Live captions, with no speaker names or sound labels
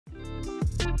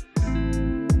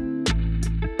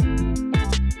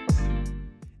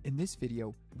this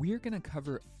video, we're going to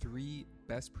cover 3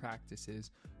 best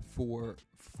practices for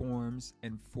forms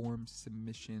and form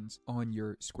submissions on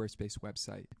your Squarespace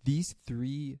website. These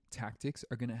 3 tactics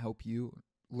are going to help you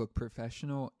look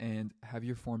professional and have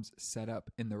your forms set up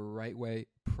in the right way,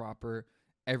 proper,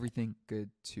 everything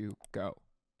good to go.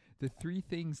 The 3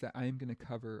 things that I am going to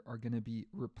cover are going to be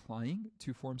replying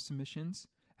to form submissions,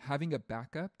 having a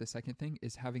backup. The second thing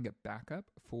is having a backup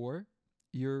for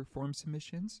your form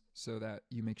submissions so that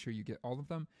you make sure you get all of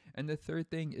them. And the third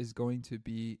thing is going to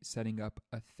be setting up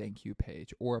a thank you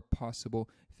page or a possible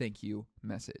thank you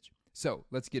message. So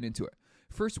let's get into it.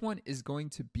 First one is going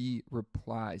to be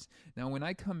replies. Now, when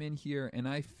I come in here and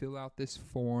I fill out this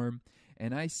form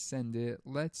and I send it,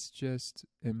 let's just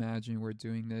imagine we're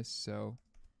doing this. So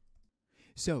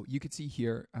you can see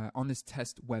here on this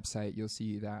test website, you'll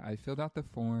see that I filled out the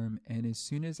form, and as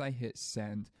soon as I hit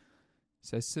send, it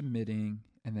says submitting,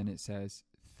 and then it says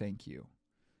thank you.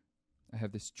 I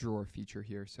have this drawer feature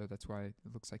here, so that's why it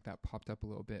looks like that popped up a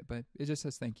little bit, but it just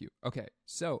says thank you. Okay,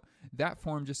 so that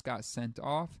form just got sent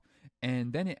off,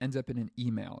 and then it ends up in an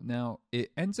email. Now, it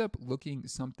ends up looking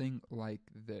something like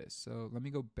this. So let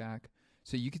me go back.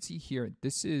 So you can see here,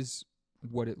 this is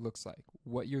what it looks like.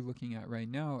 What you're looking at right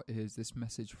now is this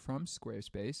message from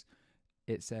Squarespace.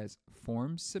 It says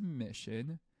form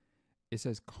submission. It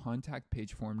says contact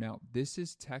page form. Now, this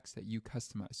is text that you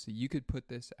customize. So you could put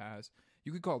this as,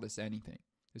 you could call this anything.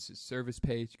 This is service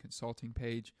page, consulting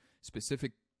page,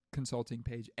 specific consulting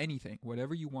page, anything.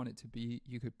 Whatever you want it to be,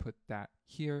 you could put that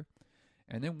here.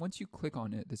 And then once you click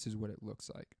on it, this is what it looks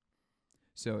like.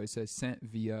 So it says sent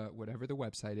via whatever the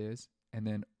website is, and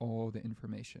then all the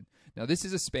information. Now, this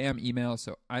is a spam email,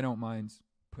 so I don't mind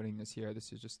putting this here.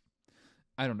 This is just,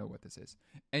 I don't know what this is.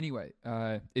 Anyway,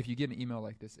 if you get an email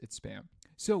like this, it's spam.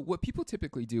 So what people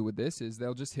typically do with this is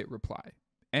they'll just hit reply.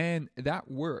 And that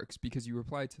works because you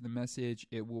reply to the message,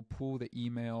 it will pull the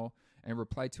email and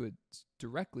reply to it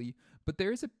directly. But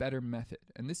there is a better method,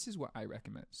 and this is what I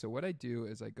recommend. So what I do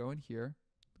is I go in here,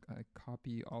 I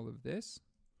copy all of this,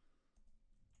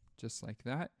 just like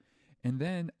that. And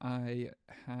then I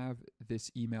have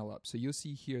this email up. So you'll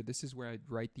see here, this is where I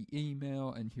write the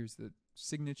email, and here's the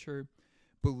signature.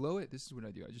 Below it, this is what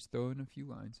I do. I just throw in a few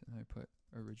lines, and I put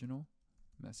original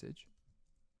message.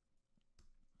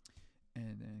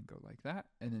 And then go like that,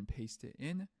 and then paste it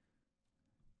in.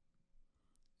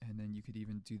 And then you could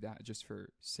even do that just for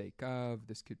sake of.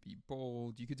 This could be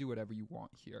bold. You could do whatever you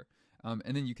want here.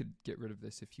 And then you could get rid of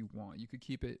this if you want. You could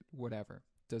keep it whatever.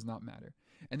 Does not matter.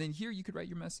 And then here you could write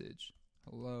your message.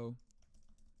 Hello.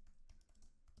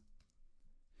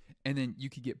 And then you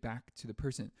could get back to the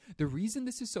person. The reason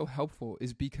this is so helpful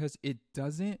is because it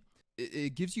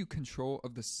gives you control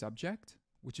of the subject,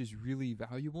 which is really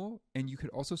valuable. And you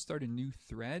could also start a new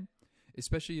thread,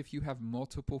 especially if you have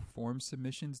multiple form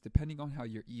submissions, depending on how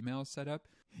your email is set up.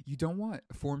 You don't want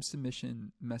form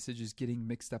submission messages getting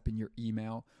mixed up in your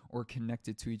email or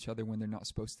connected to each other when they're not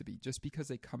supposed to be. Just because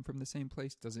they come from the same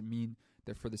place doesn't mean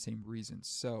they're for the same reasons.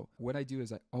 So what I do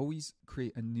is I always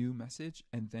create a new message,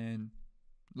 and then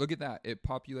look at that. It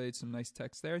populates some nice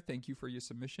text there. Thank you for your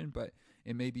submission, but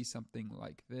it may be something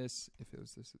like this. If it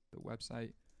was this, the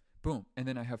website, boom. And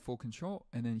then I have full control.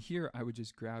 And then here I would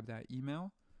just grab that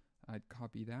email. I'd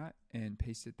copy that and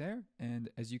paste it there. And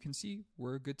as you can see,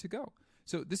 we're good to go.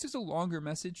 So this is a longer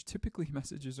message. Typically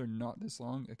messages are not this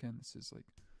long. Again, this is like,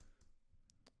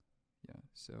 yeah,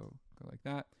 so go like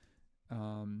that.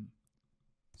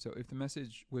 So if the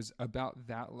message was about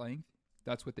that length,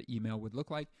 that's what the email would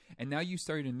look like. And now you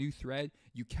started a new thread.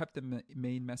 You kept the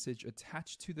main message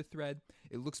attached to the thread.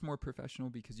 It looks more professional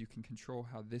because you can control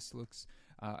how this looks,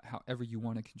 however you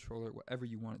want to control it, whatever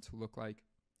you want it to look like.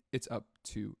 It's up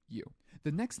to you.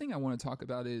 The next thing I want to talk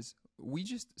about is we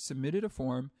just submitted a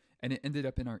form and it ended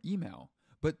up in our email.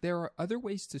 But there are other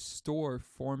ways to store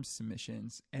form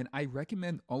submissions, and I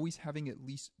recommend always having at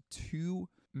least 2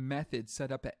 methods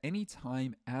set up at any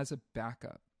time as a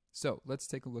backup. So let's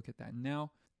take a look at that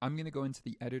now. I'm going to go into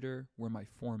the editor where my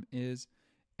form is,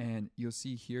 and you'll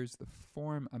see here's the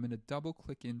form. I'm going to double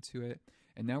click into it,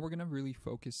 and now we're going to really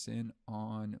focus in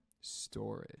on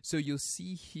storage. So you'll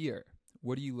see here,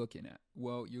 what are you looking at?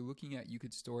 Well, you're looking at, you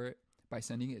could store it by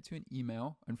sending it to an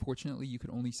email. Unfortunately, you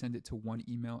could only send it to 1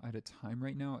 email at a time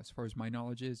right now. As far as my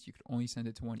knowledge is, you could only send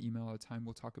it to 1 email at a time.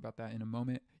 We'll talk about that in a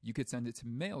moment. You could send it to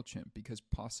MailChimp because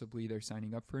possibly they're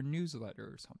signing up for a newsletter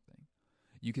or something.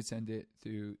 You could send it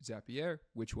through Zapier,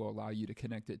 which will allow you to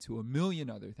connect it to a million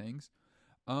other things.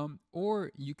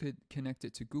 Or you could connect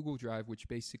it to Google Drive, which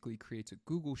basically creates a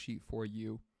Google Sheet for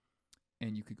you,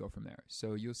 and you could go from there.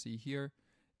 So you'll see here,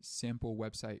 sample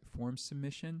website form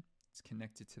submission. It's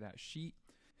connected to that sheet.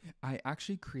 I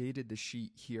actually created the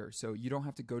sheet here. So you don't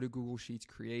have to go to Google Sheets,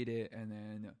 create it, and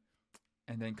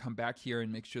then come back here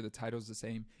and make sure the title's the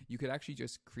same. You could actually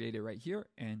just create it right here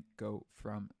and go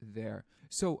from there.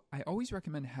 So I always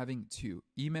recommend having two,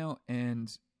 email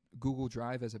and Google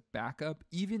Drive as a backup.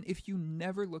 Even if you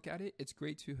never look at it, it's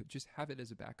great to just have it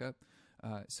as a backup.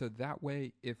 So that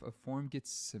way, if a form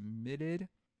gets submitted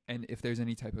and if there's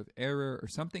any type of error or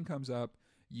something comes up,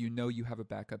 you know you have a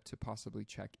backup to possibly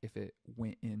check if it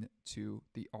went into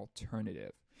the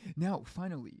alternative. Now,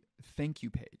 finally, thank you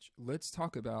page. Let's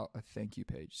talk about a thank you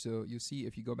page. So you'll see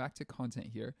if you go back to content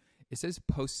here, it says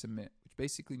post submit, which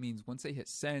basically means once they hit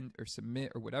send or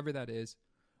submit or whatever that is,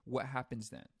 what happens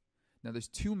then? Now, there's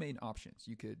two main options.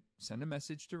 You could send a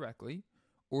message directly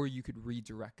or you could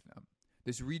redirect them.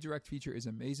 This redirect feature is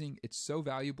amazing. It's so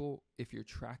valuable if you're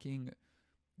tracking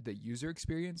the user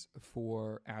experience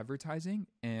for advertising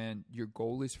and your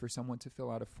goal is for someone to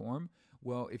fill out a form.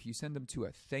 Well, if you send them to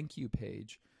a thank you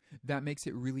page, that makes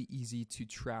it really easy to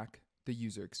track the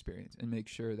user experience and make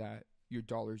sure that your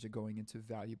dollars are going into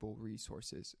valuable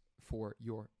resources for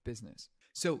your business.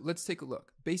 So let's take a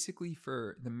look. Basically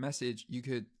for the message, you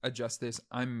could adjust this.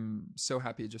 I'm so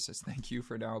happy it just says thank you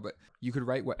for now, but you could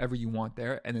write whatever you want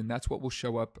there. And then that's what will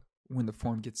show up when the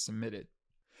form gets submitted.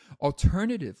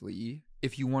 Alternatively,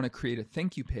 if you want to create a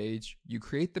thank you page, you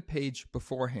create the page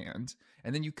beforehand,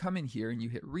 and then you come in here and you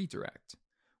hit redirect.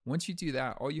 Once you do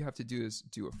that, all you have to do is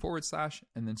do a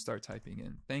 / and then start typing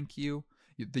in thank you.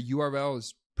 The URL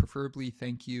is preferably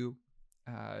thank you,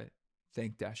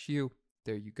 thank-you.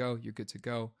 There you go. You're good to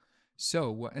go.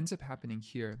 So what ends up happening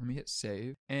here, let me hit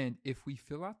save. And if we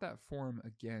fill out that form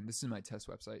again, this is my test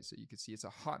website, so you can see it's a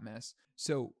hot mess.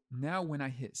 So now when I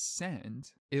hit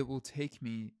send, it will take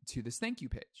me to this thank you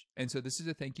page. And so this is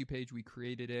a thank you page. We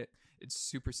created it. It's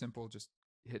super simple. Just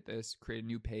hit this, create a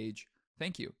new page.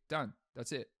 Thank you. Done.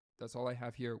 That's it. That's all I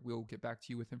have here. We'll get back to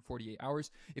you within 48 hours.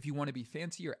 If you want to be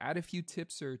fancy or add a few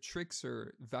tips or tricks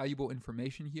or valuable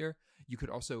information here, you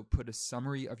could also put a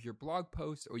summary of your blog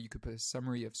post, or you could put a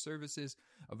summary of services,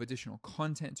 of additional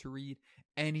content to read,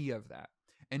 any of that.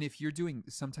 And if you're doing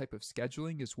some type of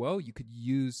scheduling as well, you could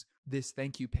use this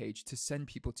thank you page to send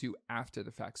people to after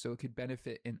the fact. So it could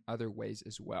benefit in other ways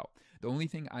as well. The only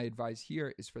thing I advise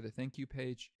here is for the thank you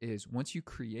page is once you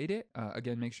create it,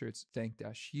 again, make sure it's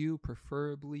thank-you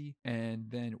preferably. And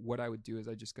then what I would do is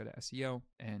I just go to SEO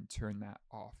and turn that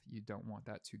off. You don't want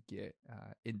that to get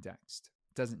indexed.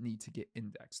 It doesn't need to get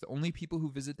indexed. The only people who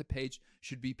visit the page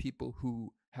should be people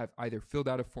who have either filled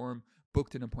out a form,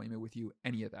 booked an appointment with you,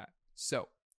 any of that. So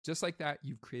just like that,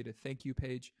 you've created a thank you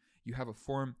page. You have a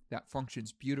form that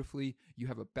functions beautifully. You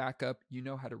have a backup. You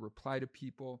know how to reply to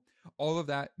people. All of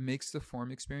that makes the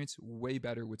form experience way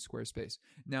better with Squarespace.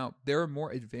 Now, there are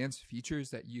more advanced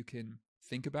features that you can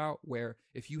think about where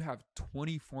if you have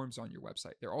 20 forms on your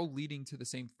website, they're all leading to the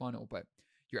same funnel, but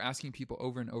you're asking people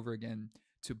over and over again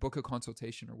to book a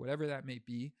consultation or whatever that may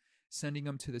be, sending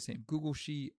them to the same Google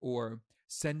Sheet or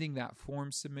sending that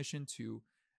form submission to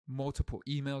multiple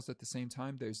emails at the same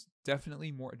time. There's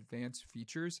definitely more advanced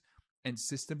features and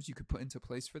systems you could put into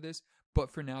place for this.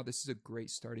 But for now, this is a great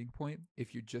starting point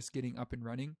if you're just getting up and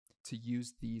running to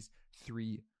use these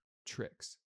 3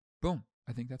 tricks. Boom.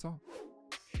 I think that's all.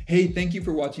 Hey, thank you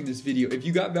for watching this video. If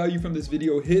you got value from this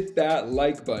video, hit that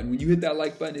like button. When you hit that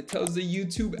like button, it tells the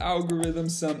YouTube algorithm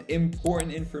some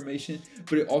important information,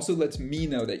 but it also lets me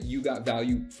know that you got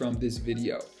value from this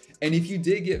video. And if you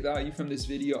did get value from this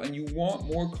video and you want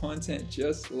more content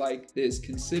just like this,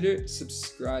 consider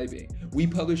subscribing. We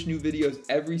publish new videos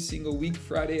every single week.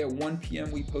 Friday at 1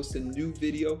 p.m. we post a new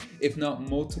video, if not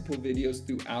multiple videos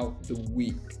throughout the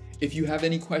week. If you have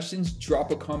any questions,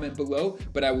 drop a comment below,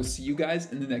 but I will see you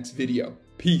guys in the next video.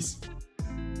 Peace.